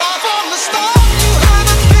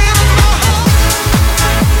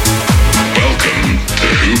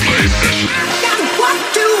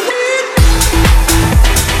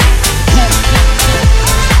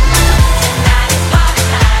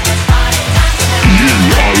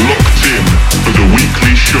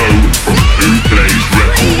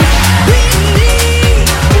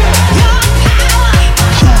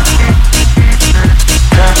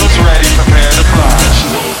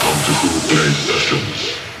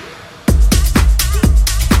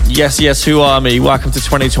Yes, Who Are Me? Welcome to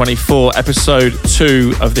 2024, episode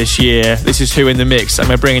 2 of this year. This is Who in the Mix, and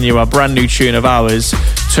we're bringing you a brand new tune of ours,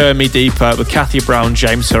 Turn Me Deeper, with Kathy Brown,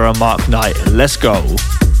 James Her and Mark Knight. Let's go.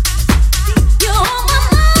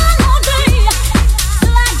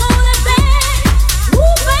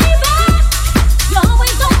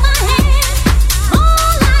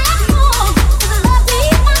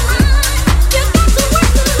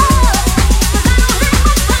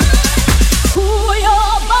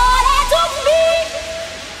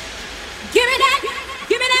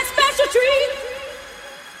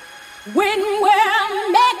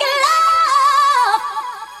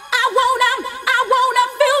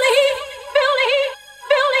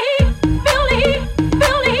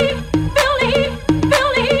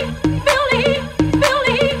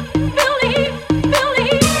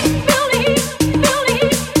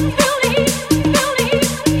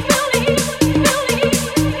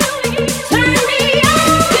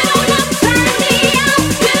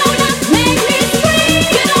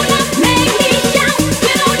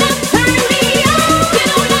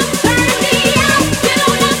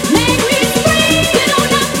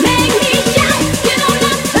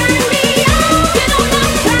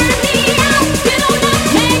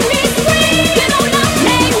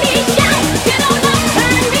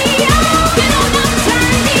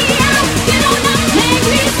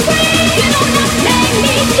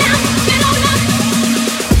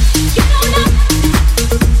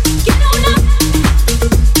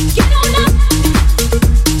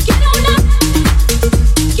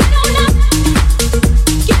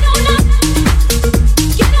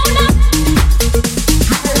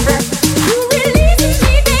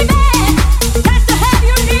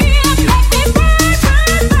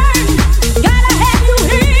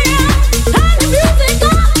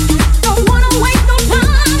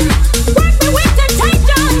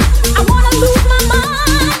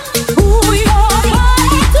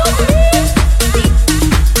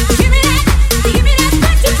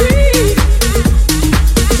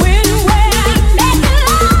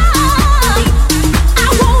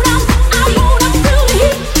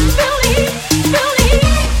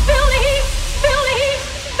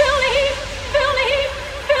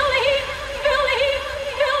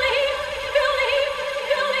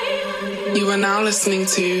 Listening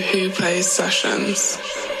to Who Plays Sessions.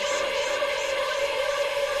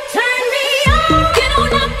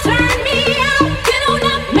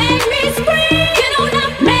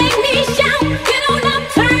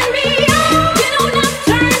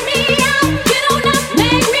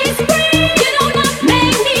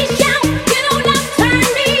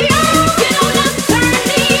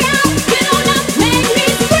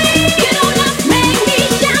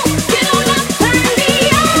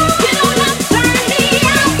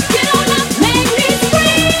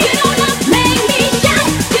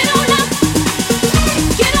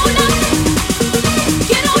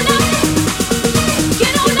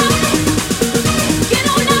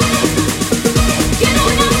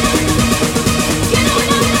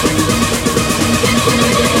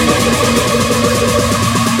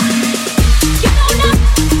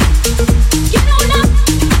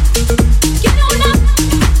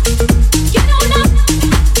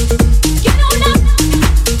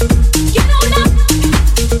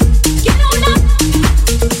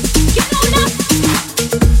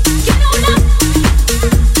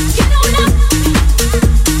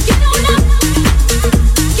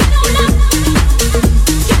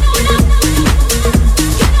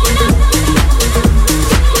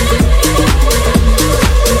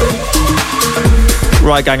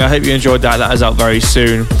 Right, gang, I hope you enjoyed that. That is out very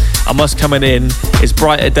soon. And what's coming in is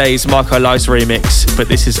Brighter Days Marco Lice remix, but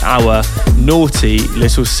this is our naughty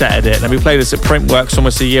little set edit. Now, we played this at Printworks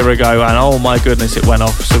almost a year ago, and oh my goodness, it went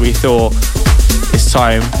off. So we thought it's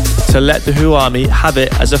time to let the Who Army have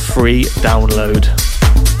it as a free download.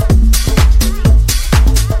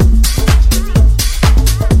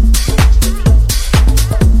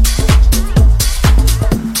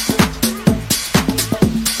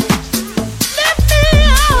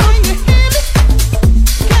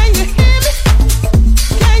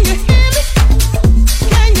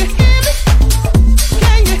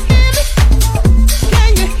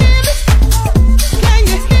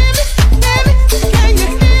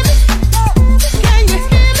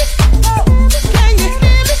 Can you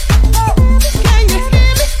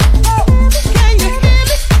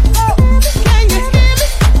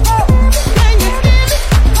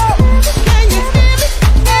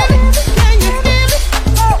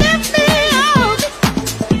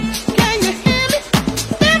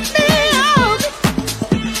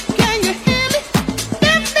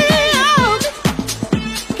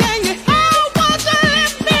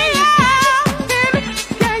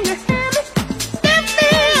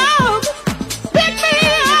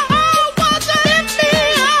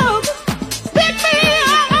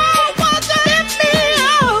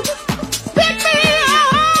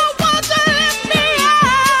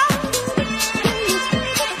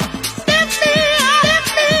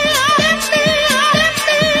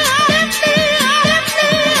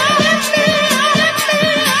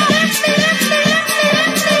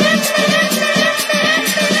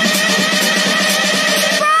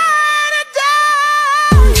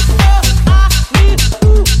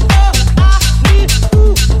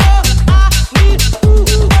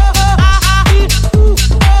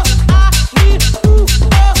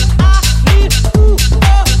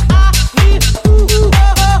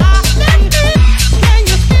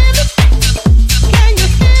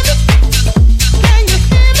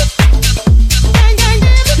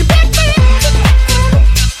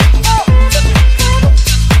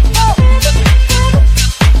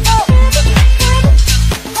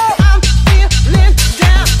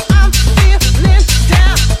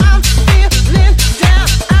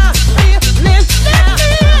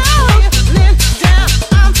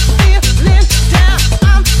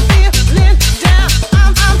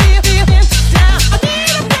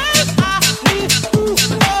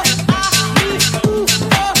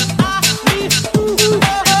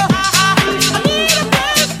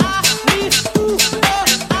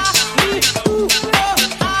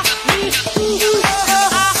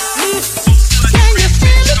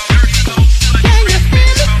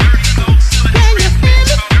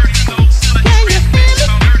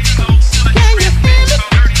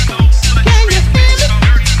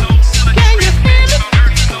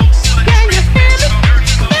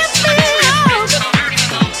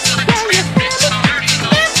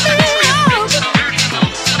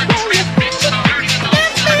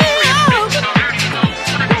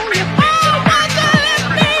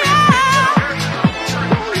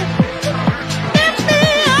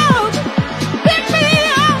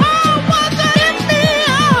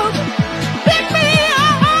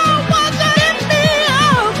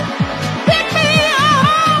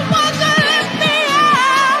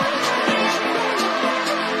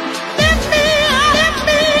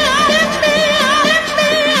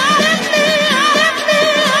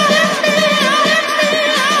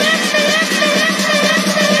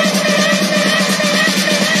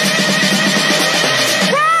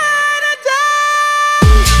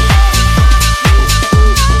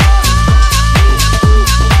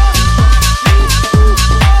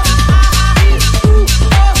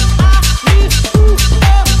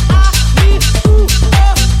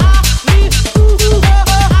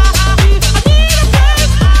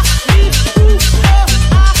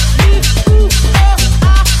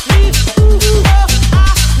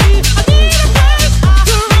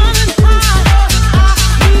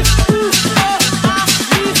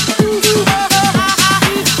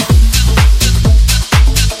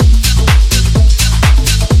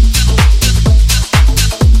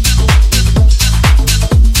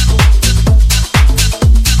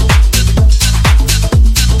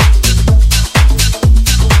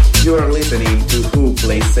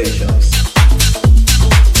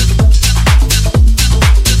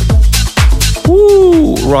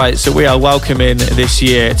right, so we are welcoming this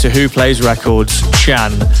year to Who Plays Records,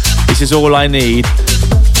 Chan. This is All I Need,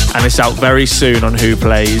 and it's out very soon on Who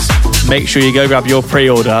Plays. Make sure you go grab your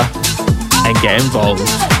pre-order and get involved.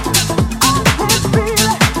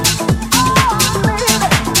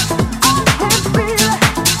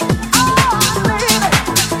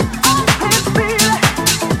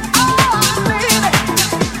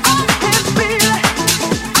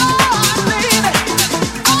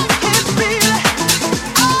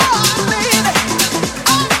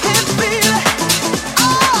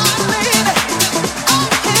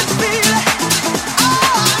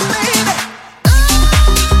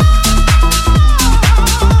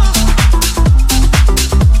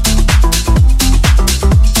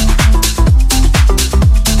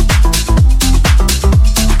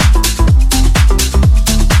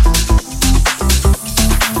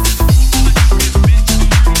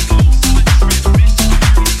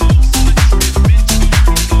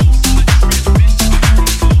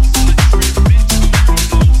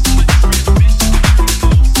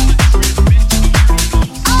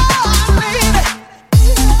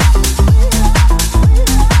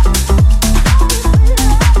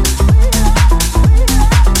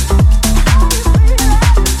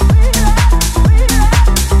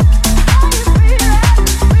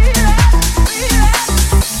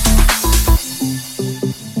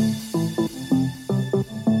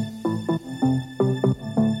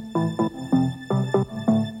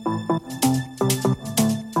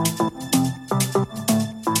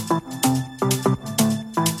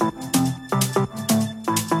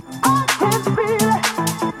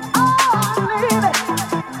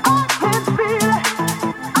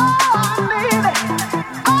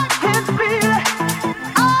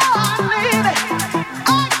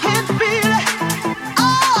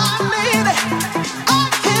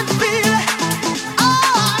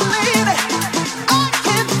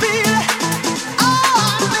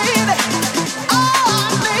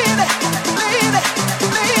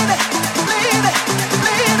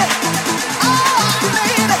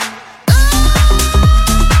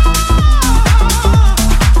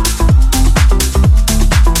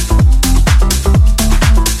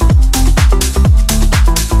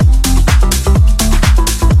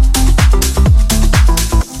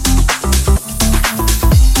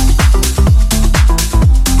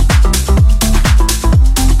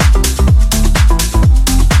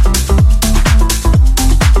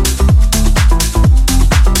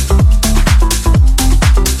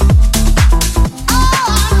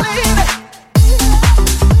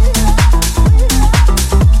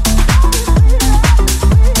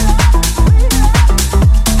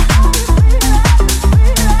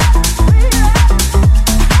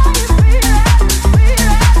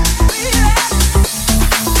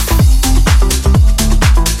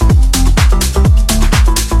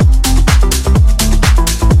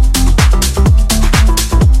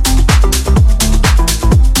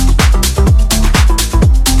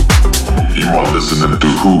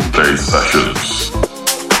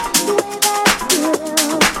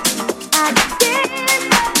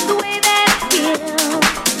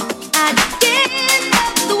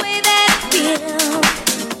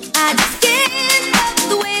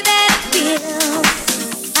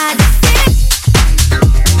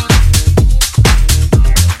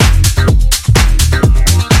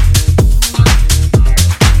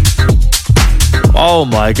 Oh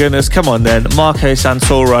my goodness, come on then. Marco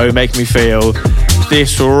Santoro, Make Me Feel.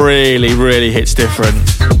 This really, really hits different.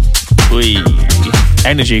 Whee.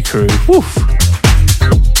 Energy Crew. Woof.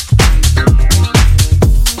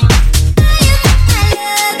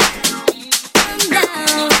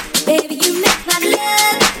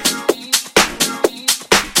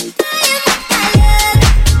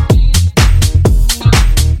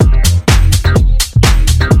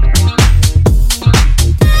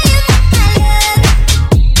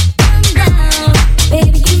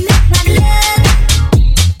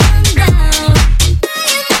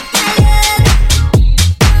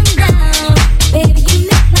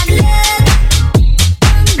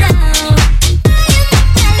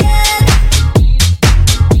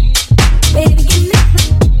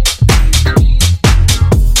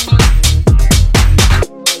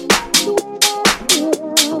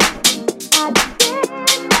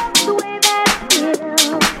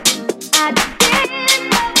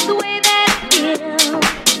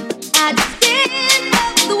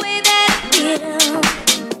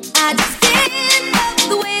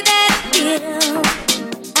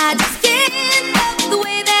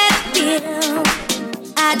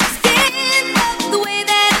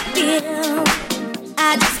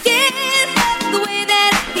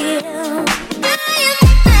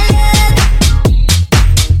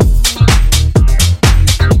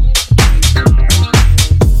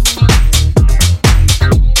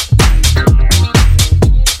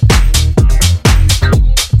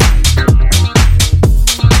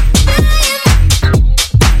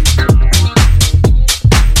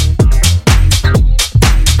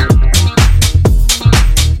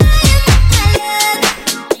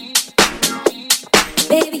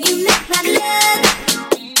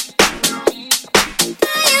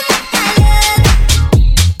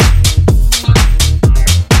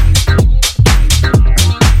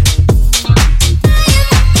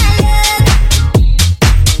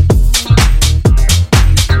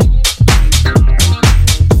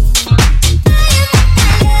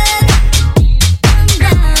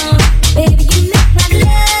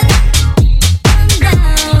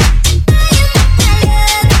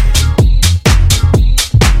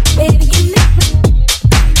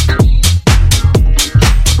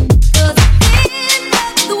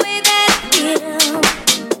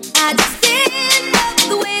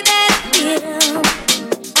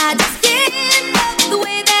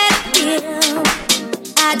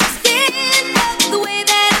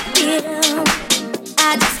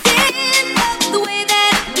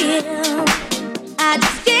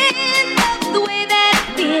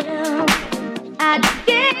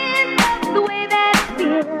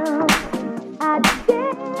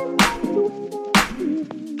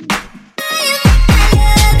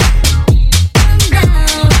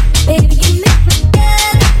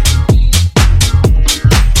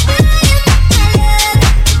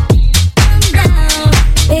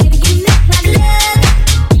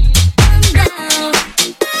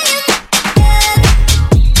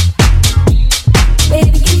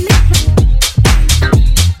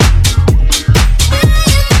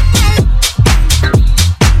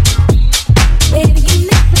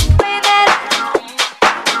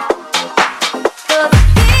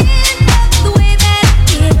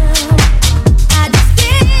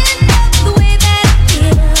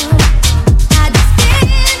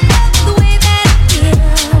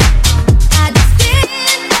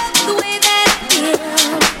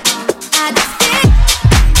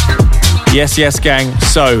 Yes, yes, gang.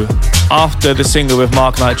 So, after the single with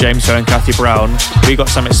Mark Knight, James Ho and Kathy Brown, we got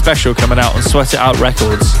something special coming out on Sweat It Out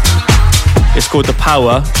Records. It's called The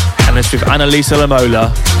Power, and it's with Annalisa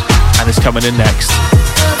Lamola, and it's coming in next.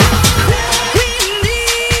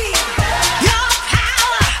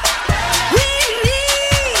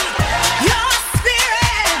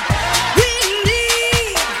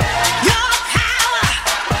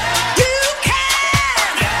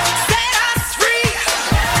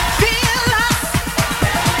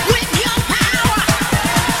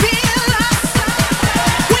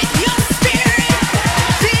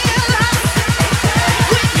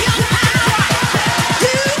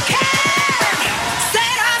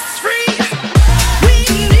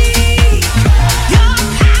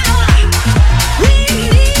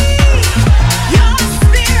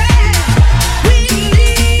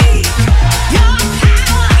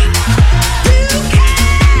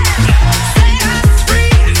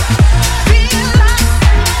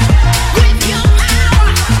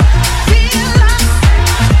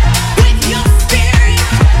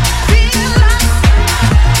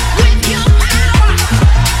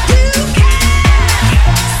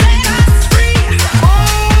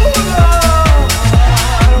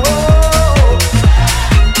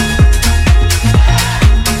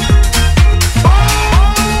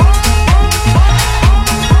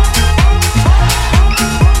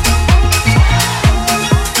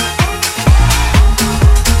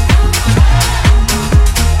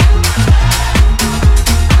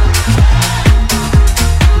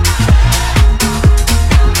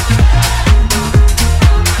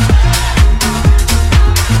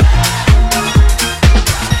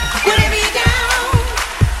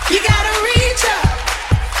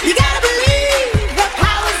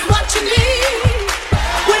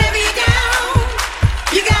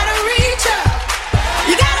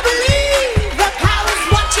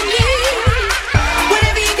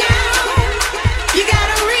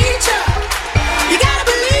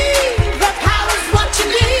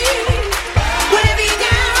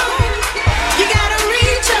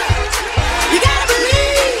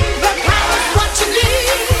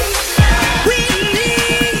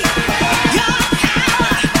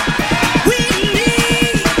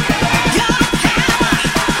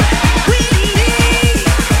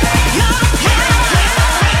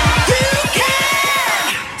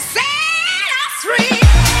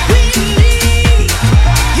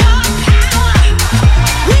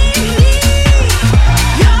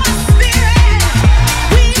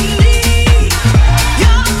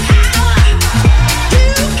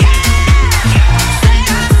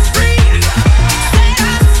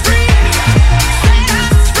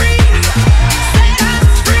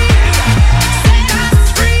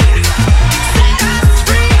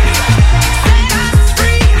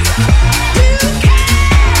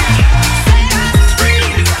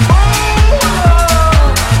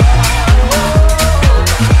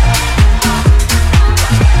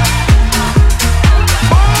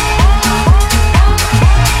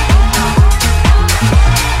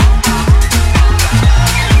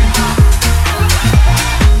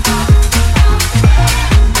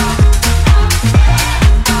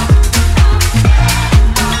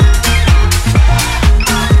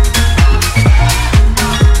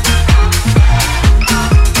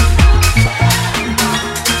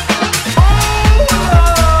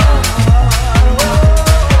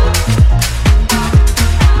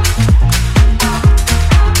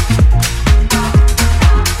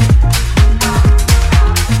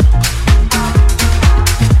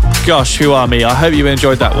 Gosh, who are me? I hope you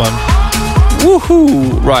enjoyed that one.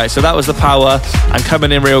 Woohoo! Right, so that was The Power, and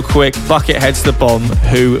coming in real quick, Buckethead's The Bomb,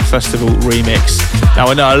 Who Festival remix. Now,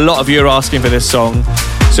 I know a lot of you are asking for this song,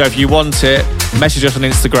 so if you want it, message us on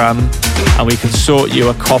Instagram and we can sort you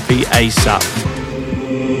a copy ASAP.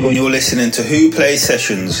 You're listening to Who Plays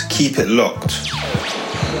Sessions. Keep it locked.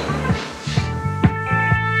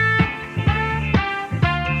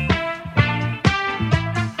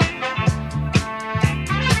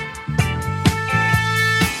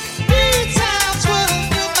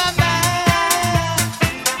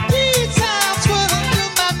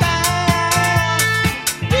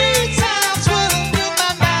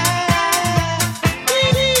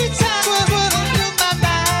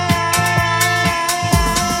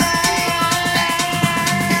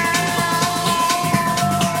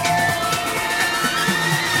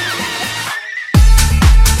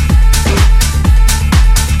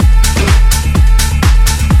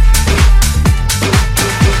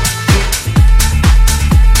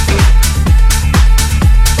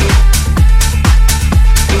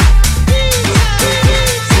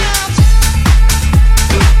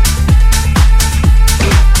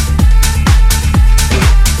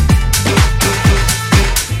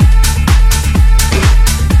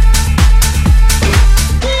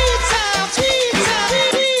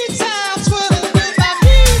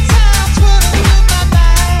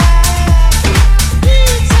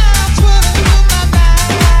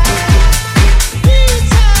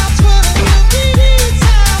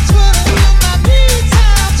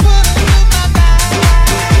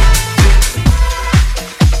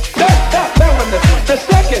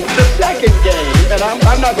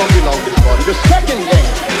 not going to be long this morning. The second game,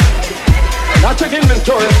 and I took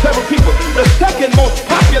inventory of several people. The second most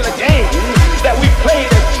popular game that we played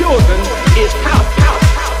as children is house.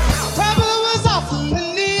 Trouble was awful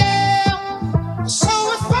in the air, so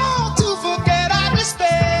we fall to forget our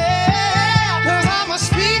despair. 'Cause I'm a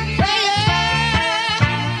street player,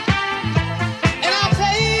 and I'll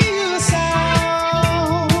play you a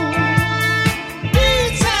song.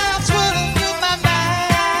 Three times wouldn't do my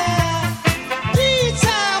mind. Three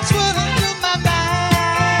times wouldn't do my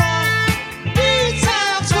mind. Three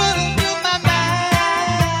times wouldn't do my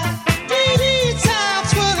mind. Three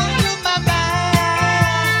times wouldn't do my mind.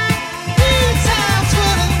 Three times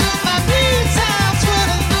wouldn't do my. Three times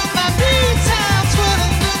wouldn't do my. Three times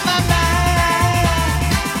wouldn't do my mind.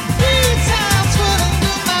 Three times wouldn't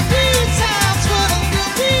do my. Three times wouldn't do.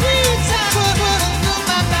 Three times wouldn't do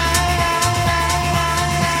my mind.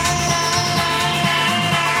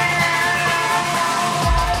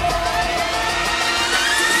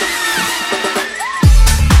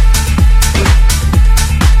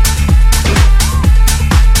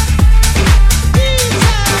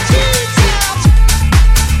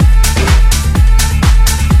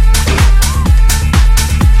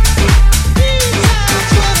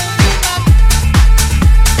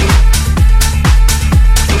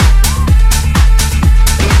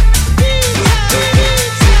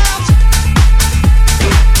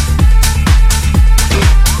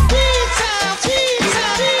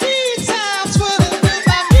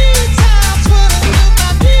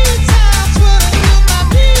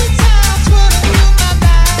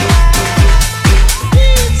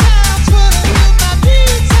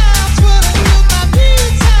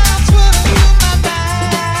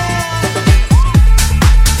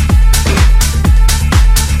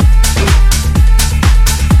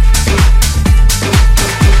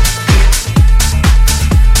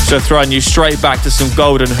 So throwing you straight back to some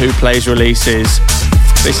golden Who Plays releases.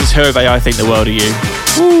 This is Wh0, I Think the World of You.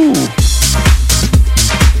 Woo!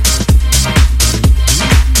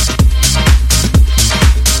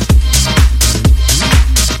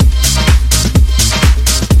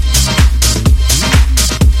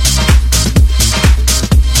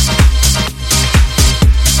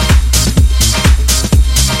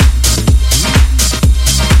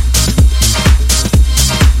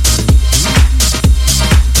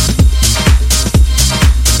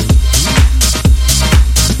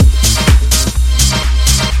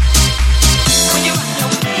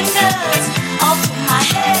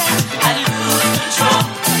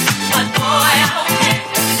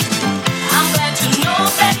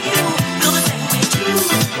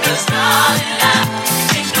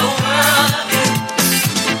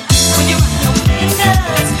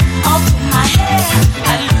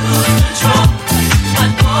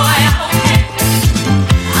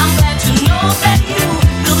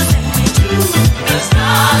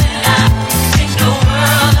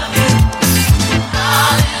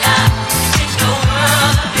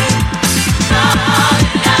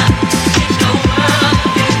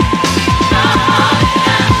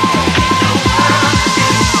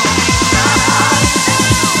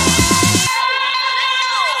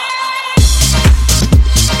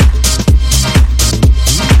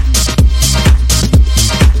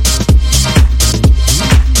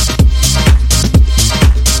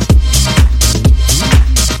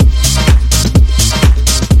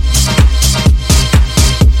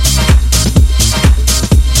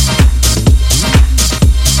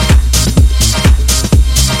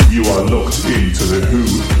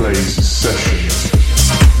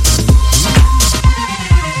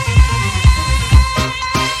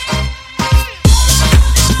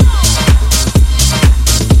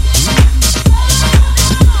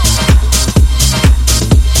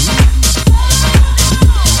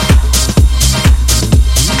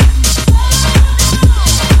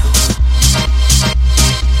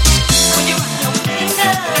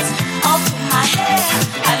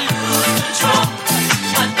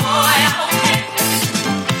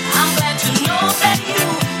 No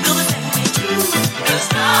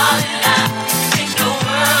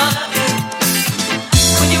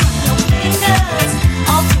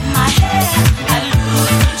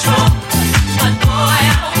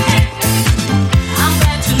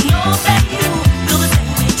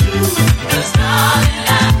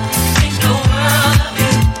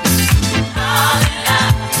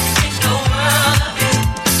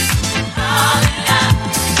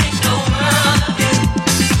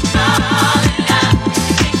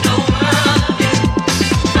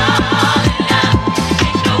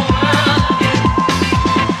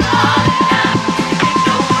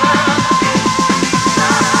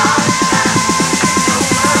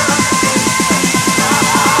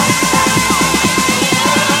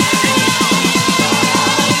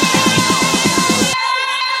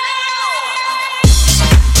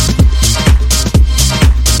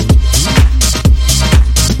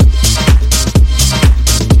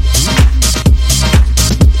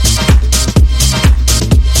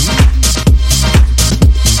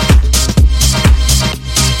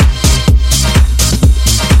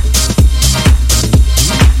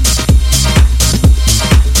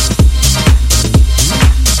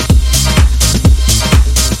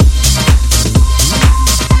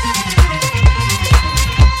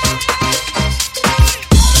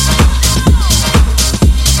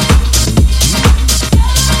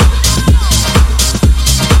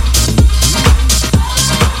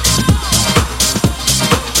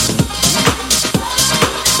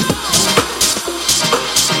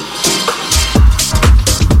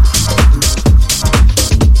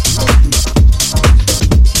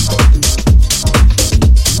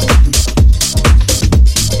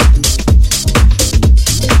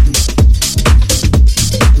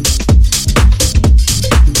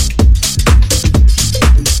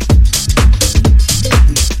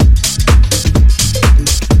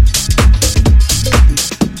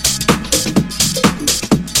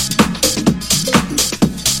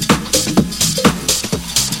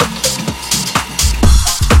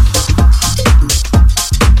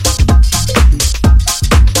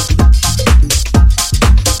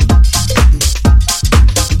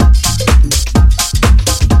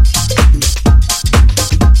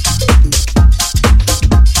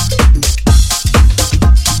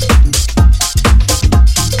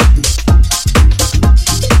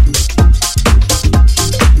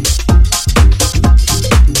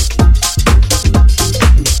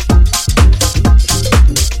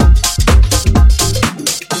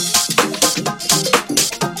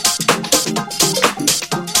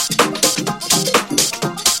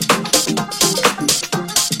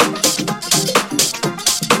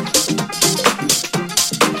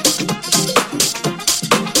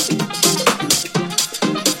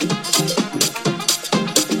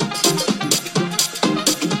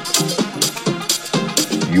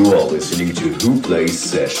You are listening to Who Plays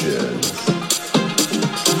Sessions.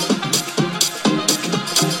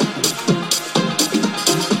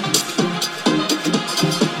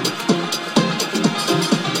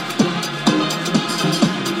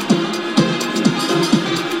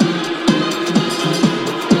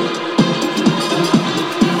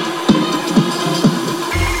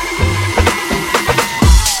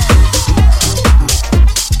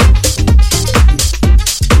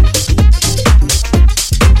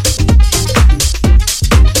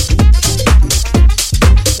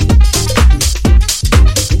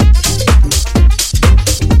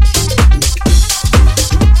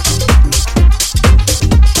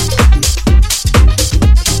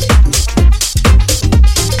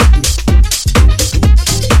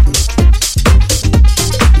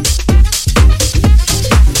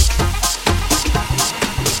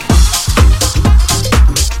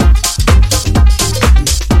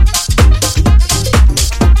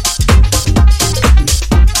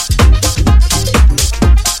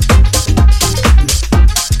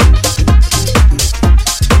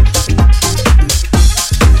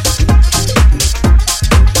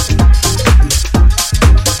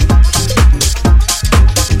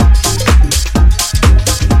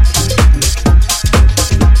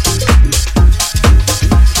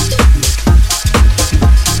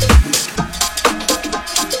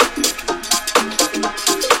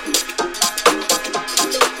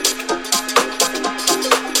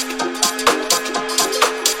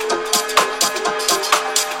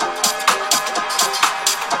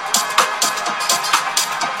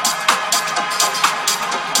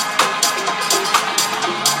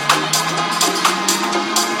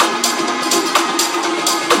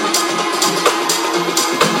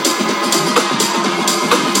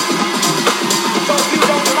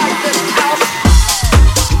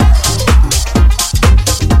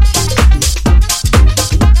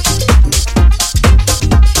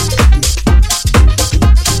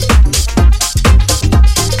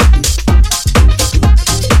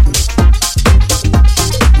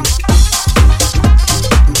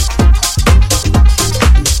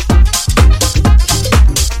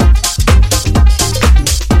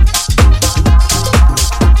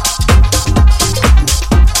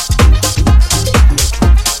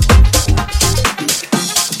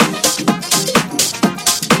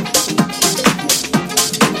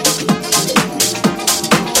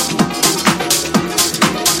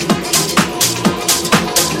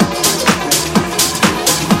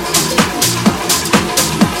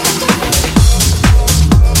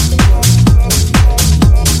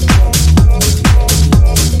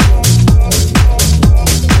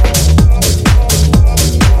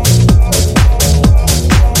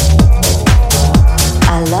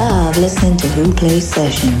 Listening to Who Plays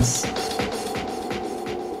Sessions.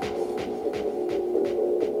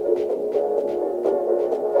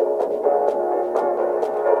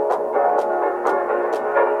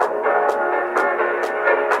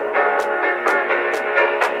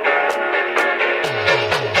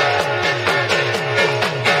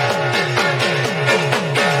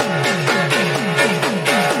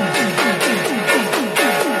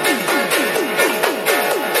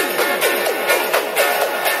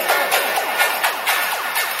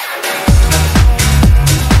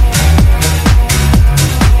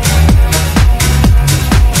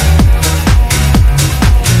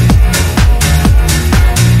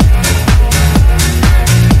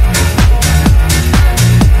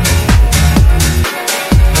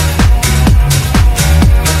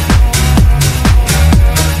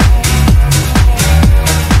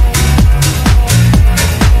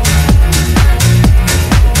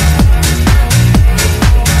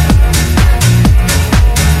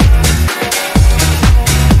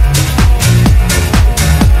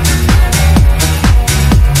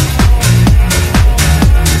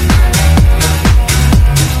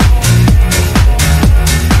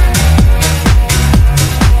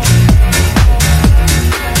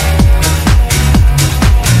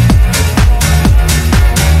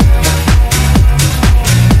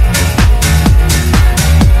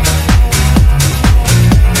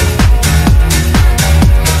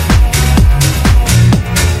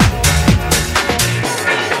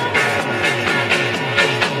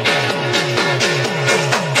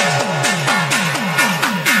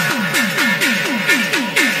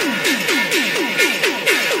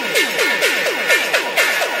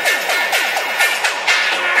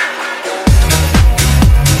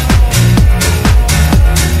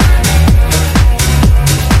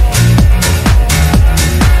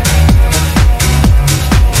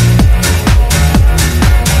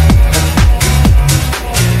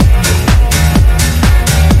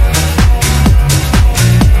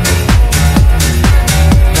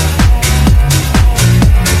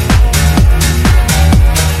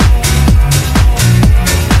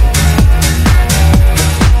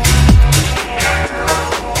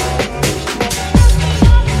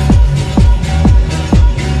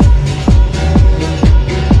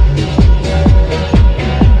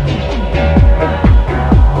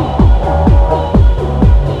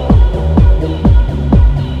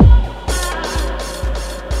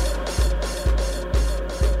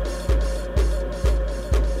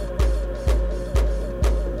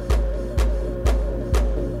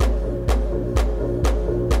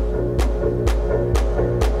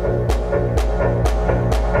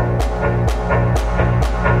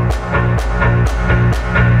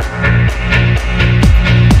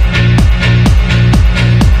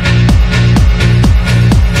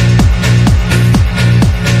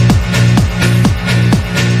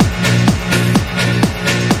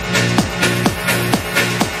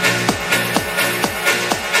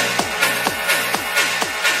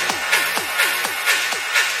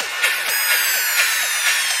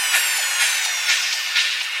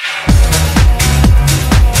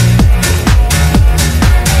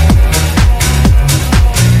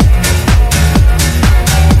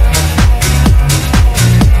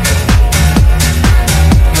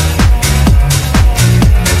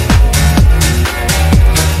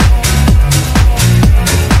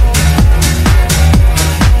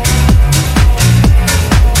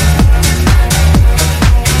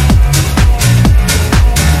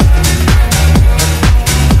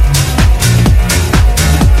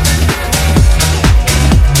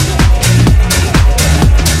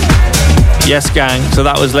 Yes, gang. So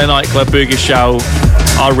that was Len Eichler, Boogie Shell,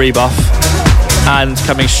 our rebuff. And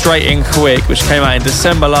coming straight in quick, which came out in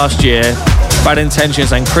December last year, Bad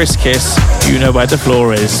Intentions and Chris Kiss, You Know Where the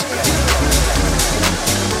Floor Is.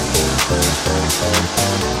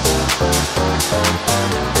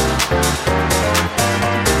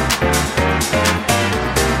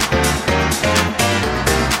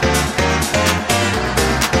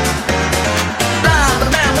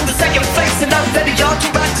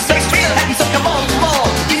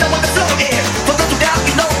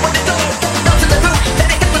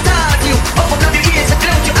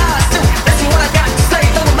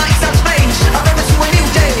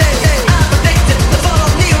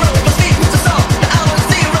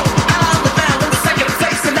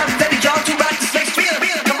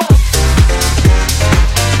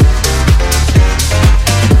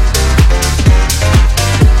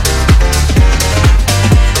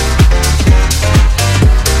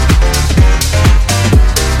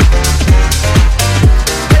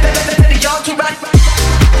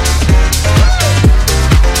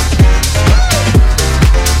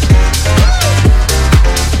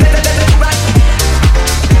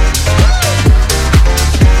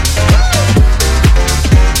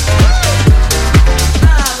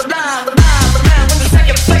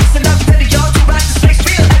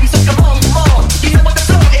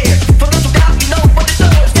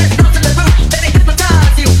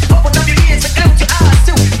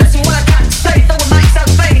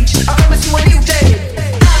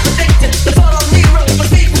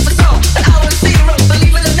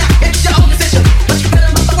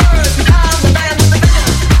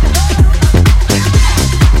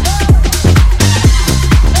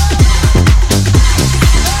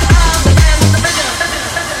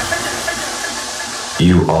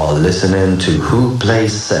 Listening to Who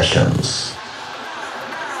Plays Sessions.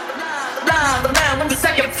 When the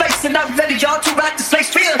second place and I'm ready, y'all to rock this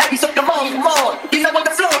place real heavy, so come on, you know what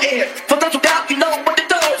the floor is. For those who doubt, you know what the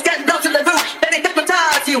door is. Getting down to the roof, let it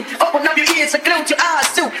hypnotize you. Open up your ears and close your eyes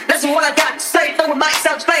too. Listen what I got to say, though it might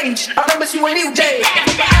sound strange. I promise you a new day.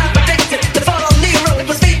 I'm addicted to follow Nero. It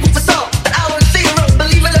was people for salt, the hour is zero.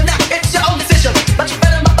 Believe it or not, it's your own decision, but you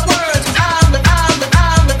better mark the words. I'm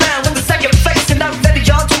the man when the second place and I'm ready,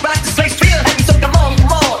 y'all to rock this place real heavy, so come on,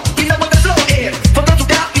 you know what the floor is. For those who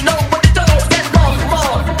doubt, you know what the door is. Get on,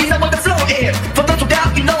 you know what the floor is. For those who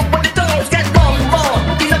doubt, you know what the door is. Get on,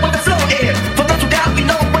 you know what the floor is. For those who doubt, you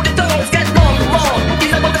know what the door is. Get on, you know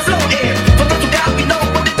what the floor is. For those who doubt, you know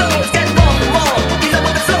what the door is. Get on, you know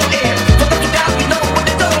what the floor is. For those who doubt, you know what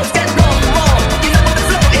the door is. Get on, you know what the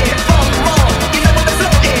floor is. You know what the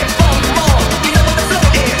floor is. You know what the floor is.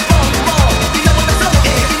 You know what the floor is. You know what the floor is. You know what the floor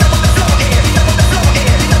is. You know what the floor is. You know what the floor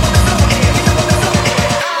is. You know what the floor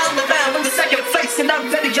is. I'm the man with the second place and I'm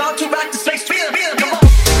ready, y'all, to rock this place real, come on.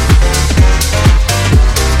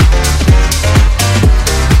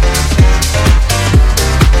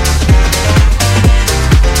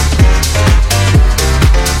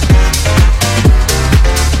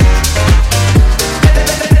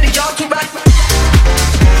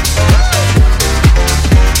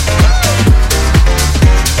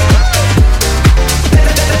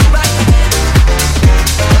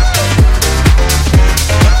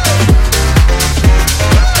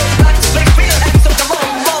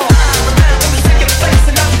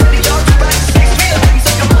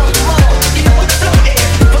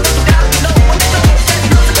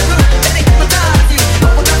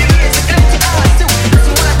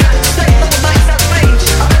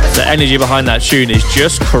 Energy behind that tune is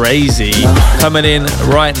just crazy. Coming in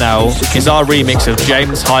right now is our remix of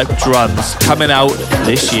James Hype Drums, coming out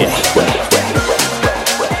this year.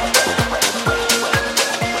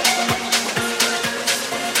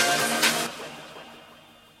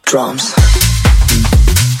 Drums.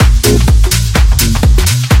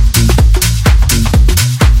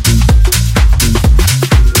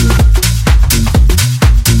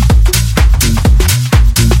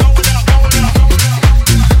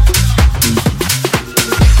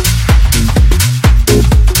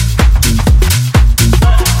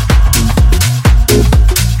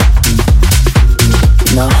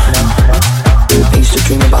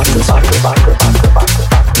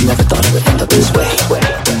 Never thought it would end up this way.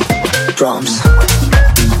 Drums.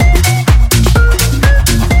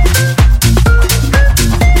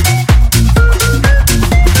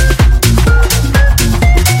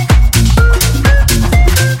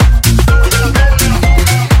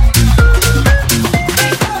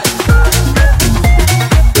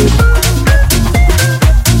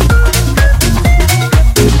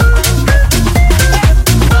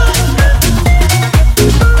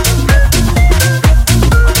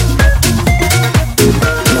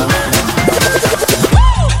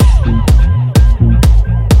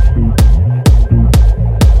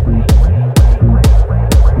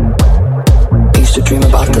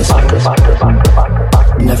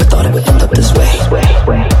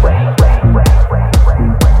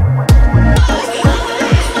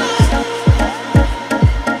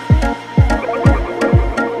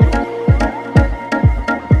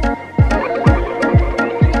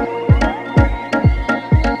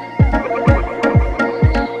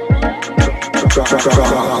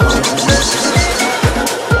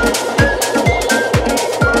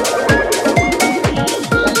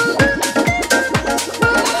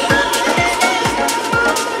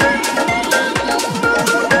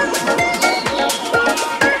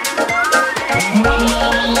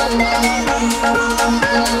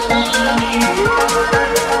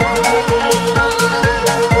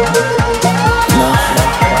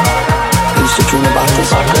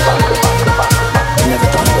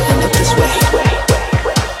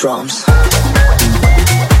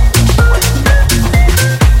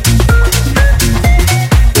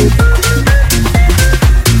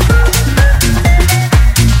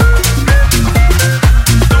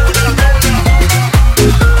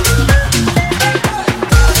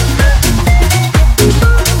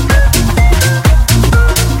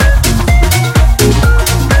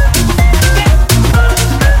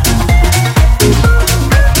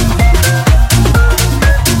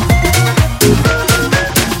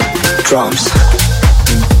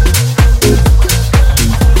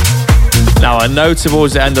 Now, I know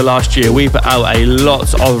towards the end of last year we put out a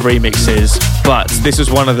lot of remixes, but this was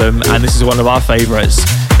one of them, and this is one of our favourites.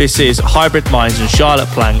 This is Hybrid Minds and Charlotte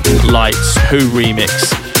Plank Lights Who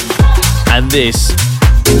remix, and this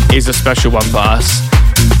is a special one for us.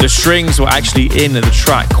 The strings were actually in the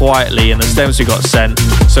track quietly, and the stems we got sent,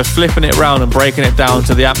 so flipping it around and breaking it down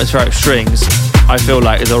to the atmospheric strings, I feel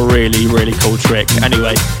like is a really, really cool trick.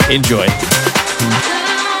 Anyway, enjoy.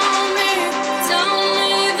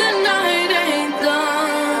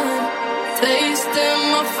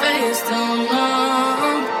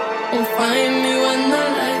 Find me when the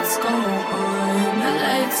lights go on, the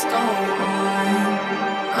lights go on.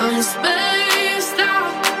 I'm spaced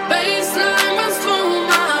out, baseline runs through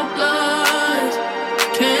my blood.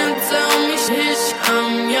 Can't tell me shit,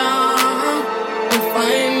 I'm young.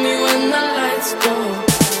 Find me when the lights go,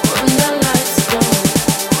 when the lights go,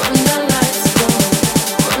 when the lights go,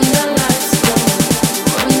 when the lights go,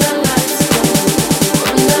 when the lights go,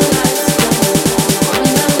 when the lights go, when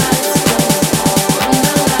the lights go, when the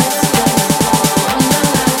lights go.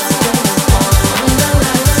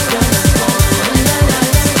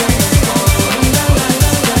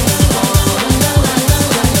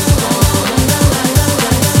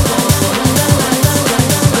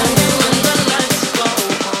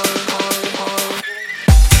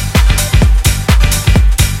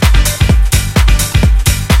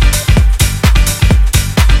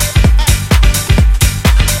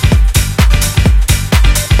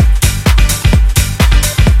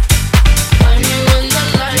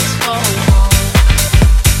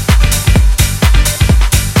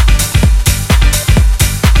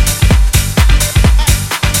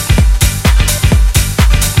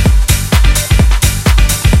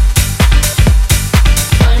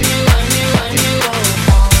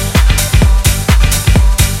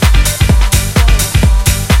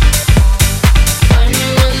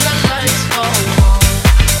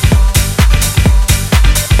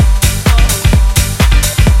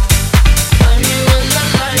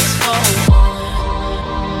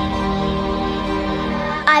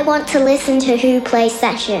 I want to listen to Who Plays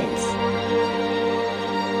Sessions.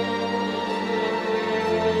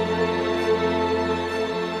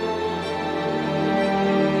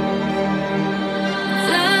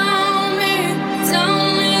 Tell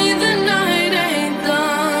me the night ain't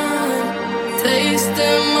done. Taste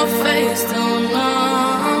in my face till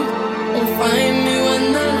numb. Won't find me when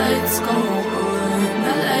the lights go on,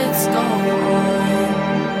 the lights go on.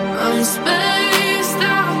 I'm spaced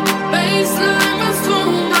out, baseline runs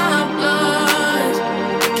through my blood.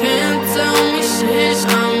 Can't tell me shit,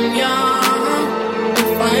 I'm young.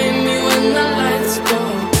 Won't find me when the lights go,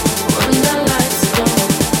 when the lights go,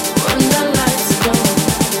 when the lights go,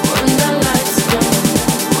 when the lights go, when the lights go,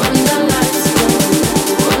 when the lights go,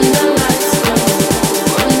 when the lights go,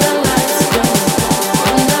 when the lights go,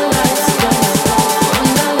 when the lights go,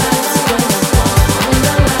 when the lights go, when the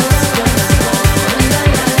lights go, when the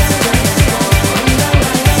lights go.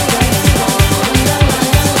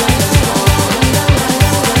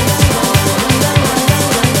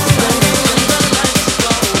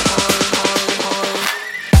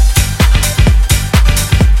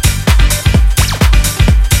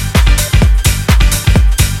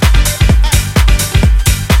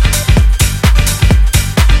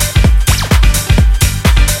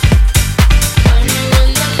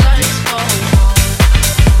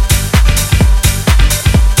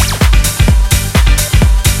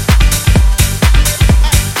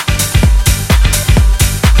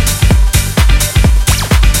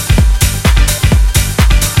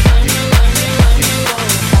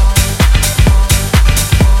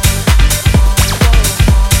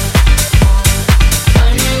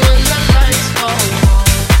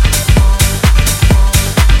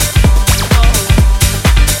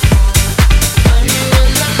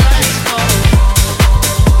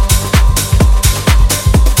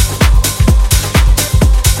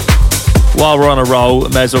 while we're on a roll,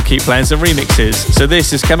 may as well keep playing some remixes. So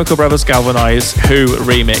this is Chemical Brothers Galvanize Who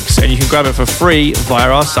remix, and you can grab it for free via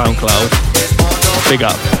our SoundCloud. Big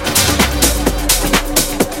up.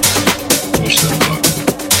 Push that button.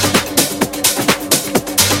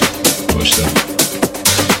 Push that.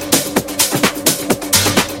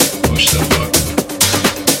 Push that button.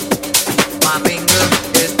 My finger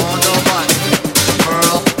is on the button.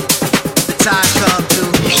 World, the time's come to.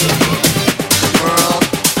 World,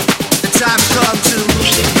 the time's come to.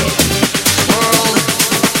 World,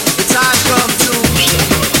 the time's come to.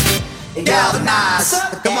 Galvanize.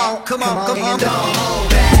 Come on, come on, come on. Don't hold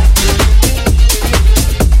back.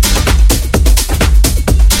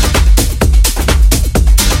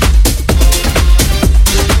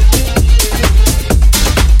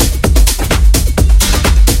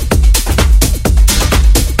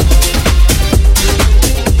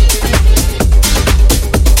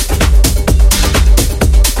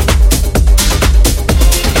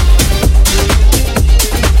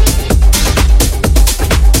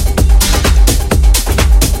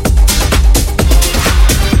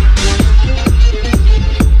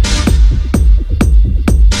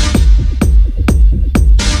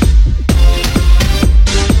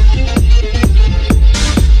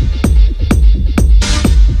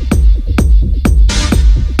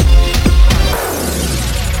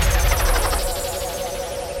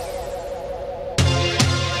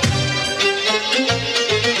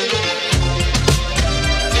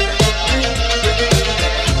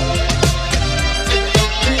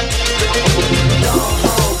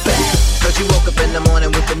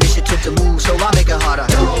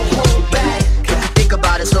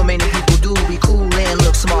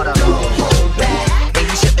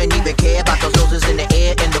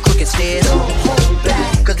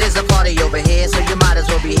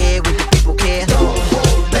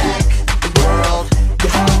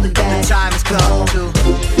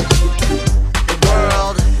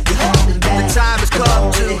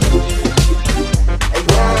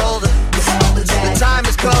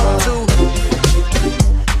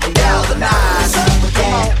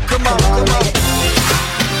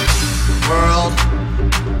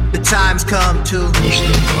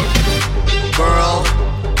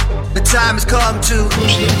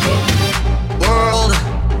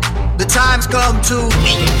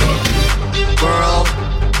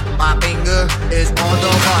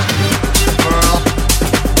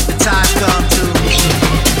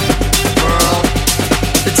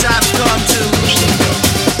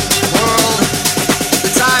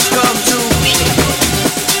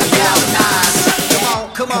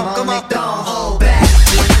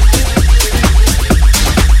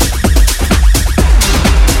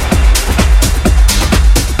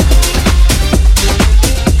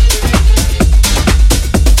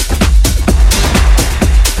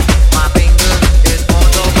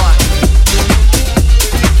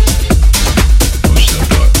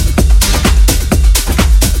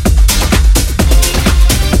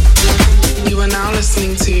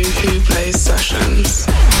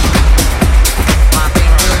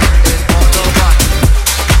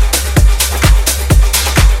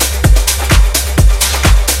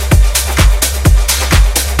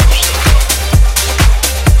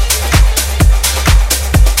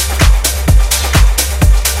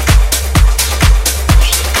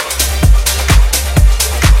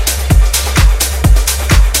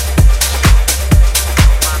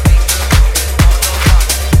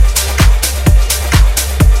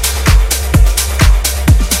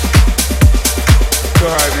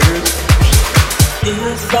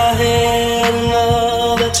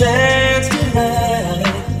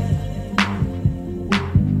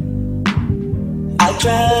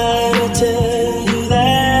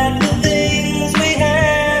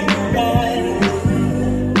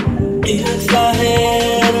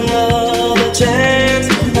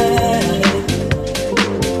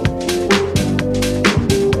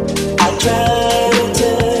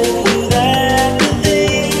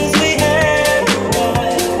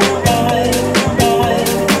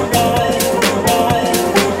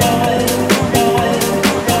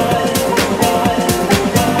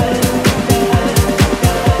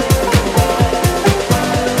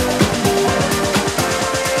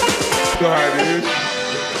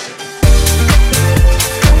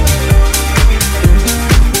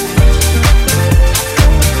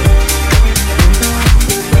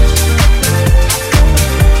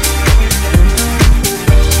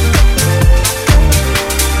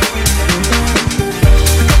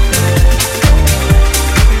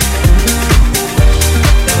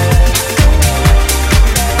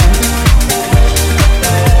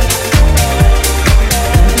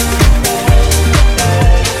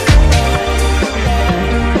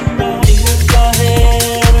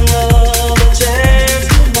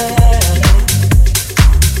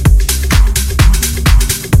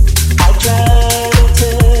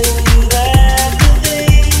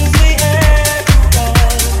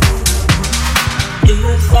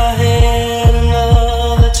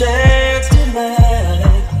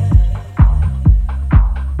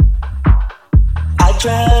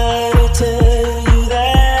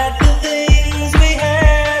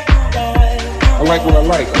 like what I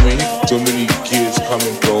like. I mean, so many kids come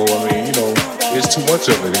and go. I mean, you know, it's too much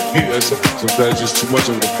of it. Sometimes it's too much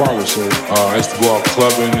of it to follow. So I used to go out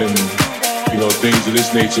clubbing and, you know, things of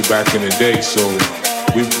this nature back in the day. So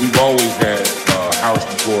we've always had house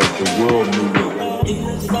before the world knew it.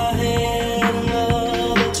 If I had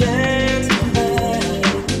another chance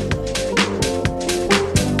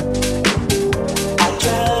I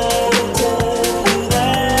try to tell you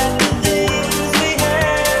that the things we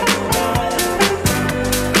had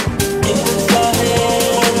if I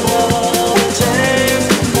had another chance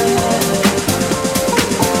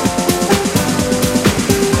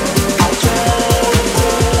I try to tell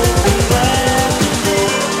you that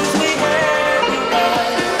the things we had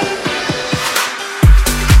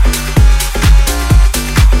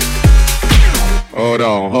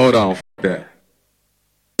Hold on, f*** that.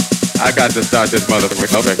 I got to start this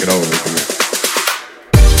motherfucker. I'll take it over.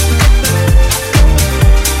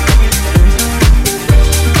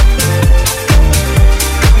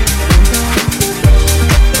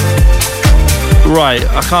 Right,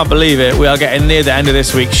 I can't believe it. We are getting near the end of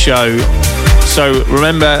this week's show. So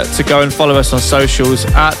remember to go and follow us on socials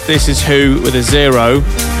at This Is Who with a 0.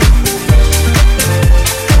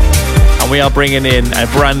 We are bringing in a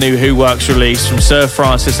brand new Wh0 release from Sir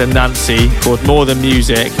Francis and Nancy called More Than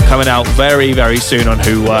Music, coming out very, very soon on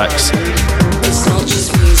Wh0. It's not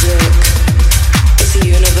just music, it's a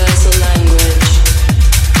universal language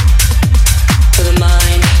for the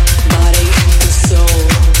mind, body, and soul.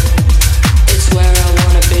 It's where I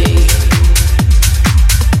wanna be.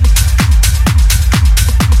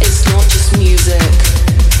 It's not just music,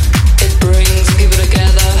 it brings people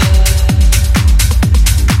together.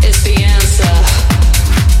 It's the answer.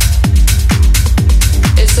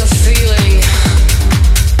 It's a feeling.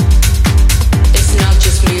 It's not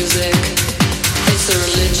just music. It's a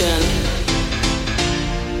religion.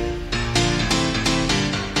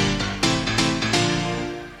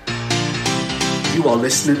 You are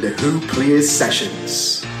listening to Wh0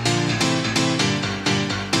 Sessions.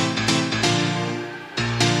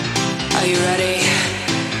 Are you ready?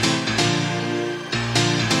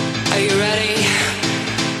 Are you ready?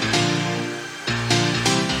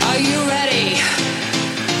 Are you ready?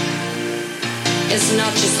 It's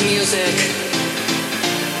not just music.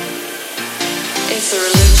 It's a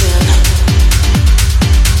religion.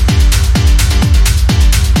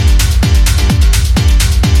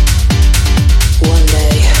 One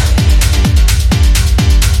day,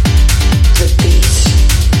 the beat,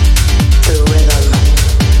 the rhythm,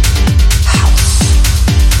 house,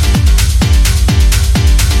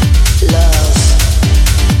 love,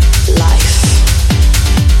 life.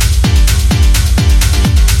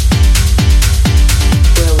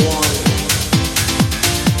 We're one.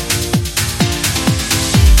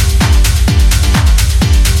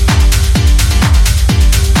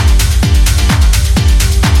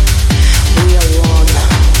 We are one.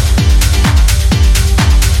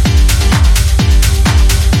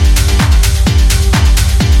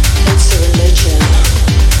 It's a religion.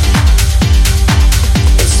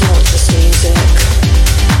 It's not just music.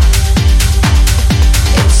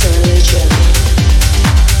 It's a religion.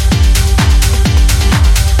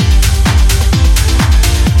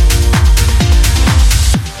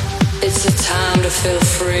 It's a time to feel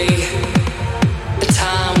free. A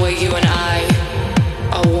time where you and I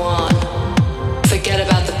are one. Forget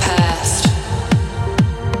about the past.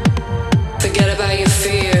 Forget about your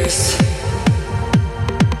fears.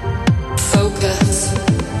 Focus.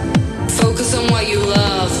 Focus on what you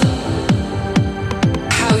love.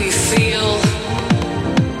 How you feel.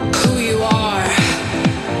 Who you are.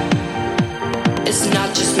 It's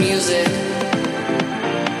not just music.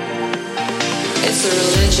 It's a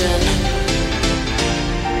religion.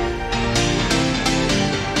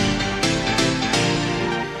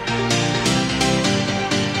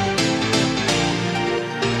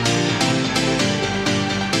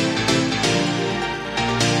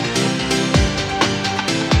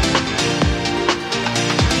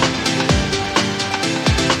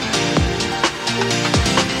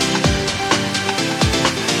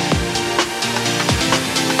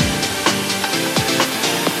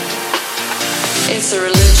 It's a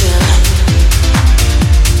religion.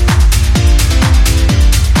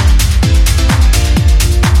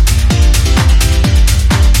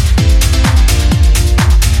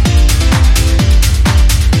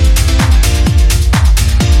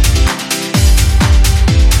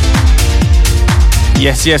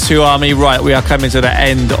 Yes, Who Army. Right, we are coming to the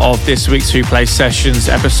end of this week's Wh0 Sessions,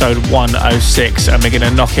 episode 106, and we're going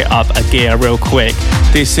to knock it up a gear real quick.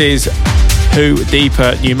 This is Wh0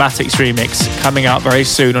 Deeper Pneumatics remix coming out very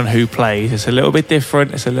soon on Wh0 Plays. It's a little bit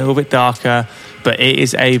different, it's a little bit darker, but it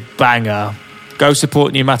is a banger. Go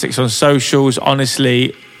support Pneumatics on socials.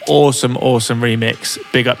 Honestly, awesome remix.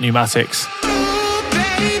 Big up Pneumatics.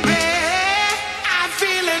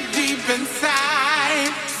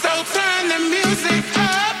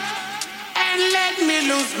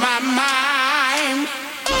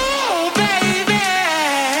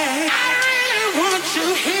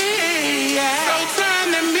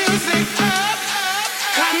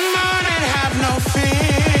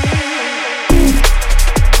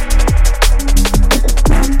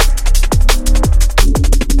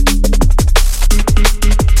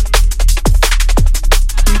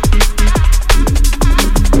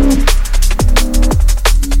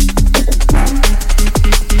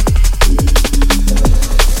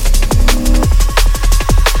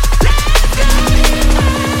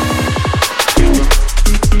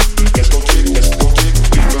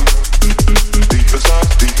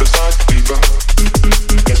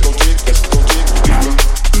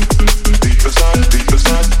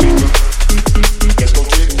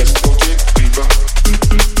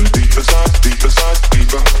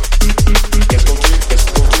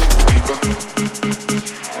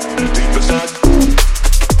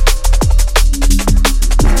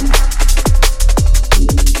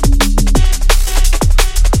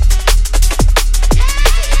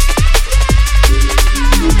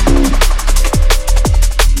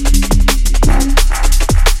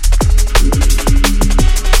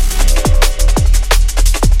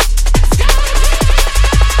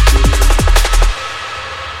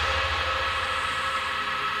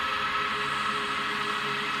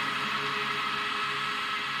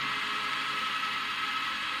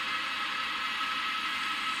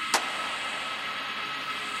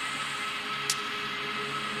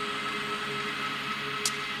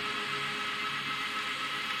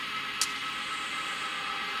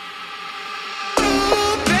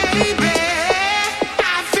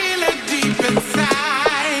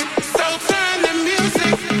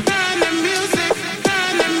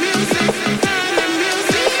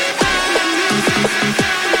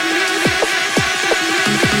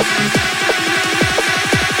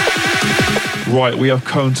 Right, we have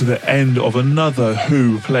come to the end of another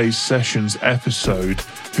Who Plays Sessions episode.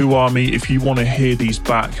 Who Army, if you want to hear these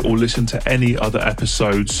back or listen to any other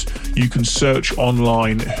episodes, you can search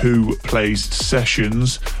online Who Plays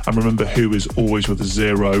Sessions. And remember, Who is always with a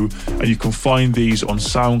 0. And you can find these on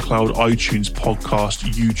SoundCloud, iTunes, podcast,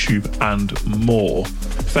 YouTube, and more.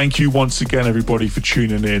 Thank you once again, everybody, for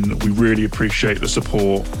tuning in. We really appreciate the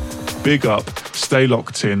support. Big up, stay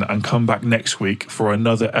locked in, and come back next week for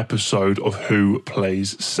another episode of Who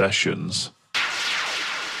Plays Sessions.